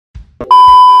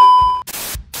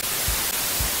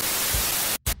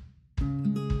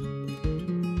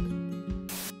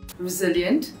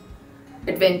resilient,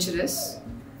 adventurous,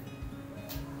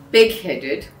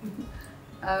 big-headed,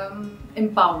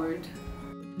 empowered.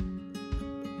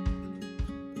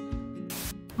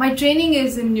 My training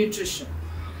is in nutrition,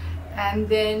 and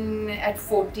then at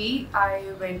 40 I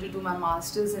went to do my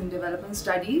master's in development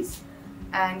studies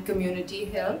and community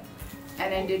health,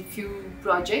 and I did few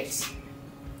projects,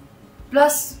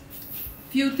 plus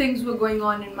few things were going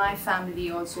on in my family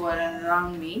also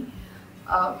around me.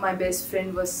 My best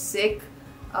friend was sick,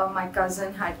 my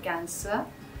cousin had cancer,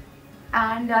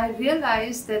 and I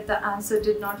realized that the answer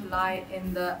did not lie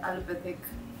in the allopathic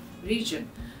region.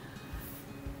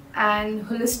 And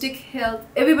holistic health,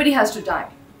 everybody has to die,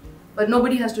 but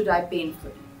nobody has to die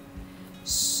painfully.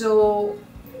 So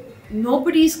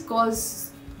nobody's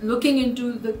looking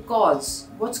into the cause,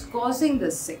 what's causing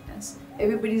this sickness.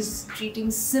 Everybody's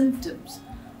treating symptoms.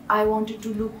 I wanted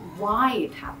to look why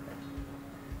it happened,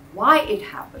 why it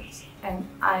happens. And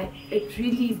my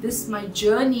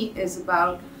journey is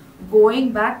about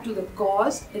going back to the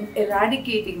cause and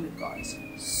eradicating the cause,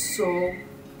 so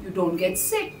you don't get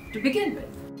sick to begin with.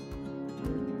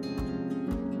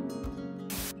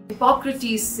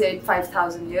 Hippocrates said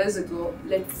 5,000 years ago,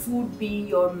 let food be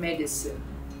your medicine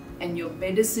and your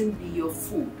medicine be your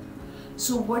food.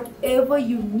 So whatever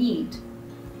you need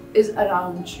is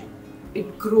around you.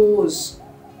 It grows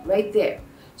right there.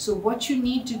 So what you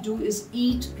need to do is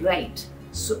eat right.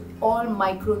 So all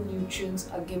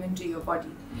micronutrients are given to your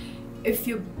body. If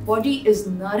your body is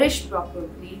nourished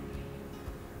properly,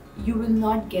 you will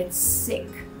not get sick.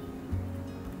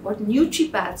 What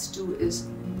Nutritipaths do is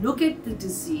look at the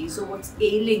disease or what's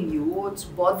ailing you, or what's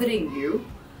bothering you,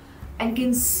 and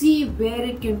can see where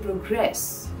it can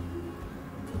progress,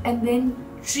 and then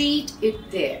treat it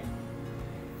there.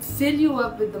 Fill you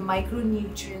up with the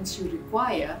micronutrients you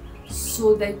require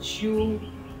so that you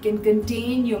can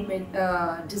contain your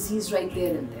disease right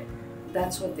there and there.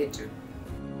 That's what they do.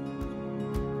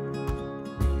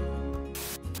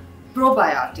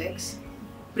 Probiotics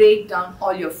break down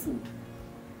all your food,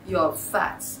 your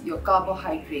fats, your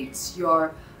carbohydrates,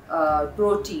 your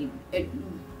protein. It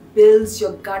builds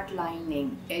your gut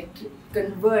lining, it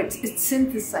converts, it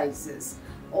synthesizes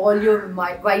all your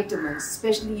vitamins,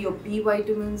 especially your B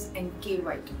vitamins and K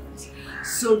vitamins.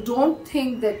 So don't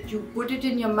think that you put it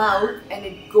in your mouth and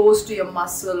it goes to your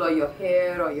muscle or your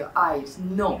hair or your eyes.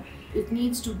 No, it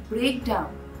needs to break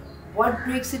down. What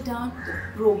breaks it down?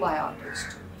 The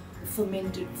probiotics, the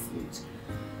fermented foods.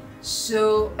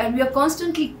 So, and we are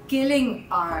constantly killing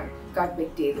our gut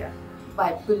bacteria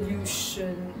by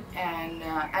pollution and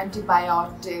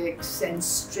antibiotics and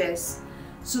stress.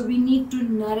 So we need to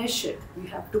nourish it. We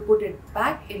have to put it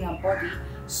back in our body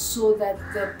so that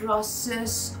the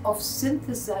process of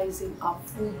synthesizing our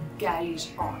food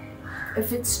carries on.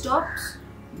 If it stops,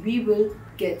 we will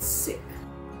get sick.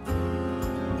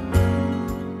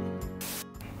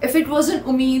 If it wasn't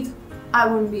UMEED, I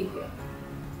wouldn't be here.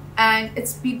 And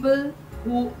it's people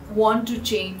who want to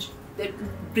change that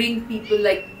bring people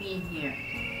like me here.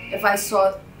 If I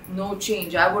saw no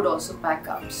change, I would also pack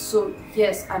up. So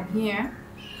yes, I'm here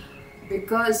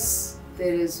because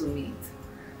there is UMEED.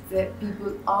 That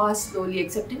people are slowly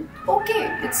accepting.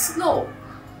 Okay, it's slow.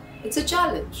 It's a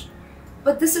challenge.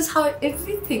 But this is how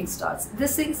everything starts.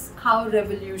 This is how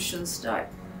revolutions start.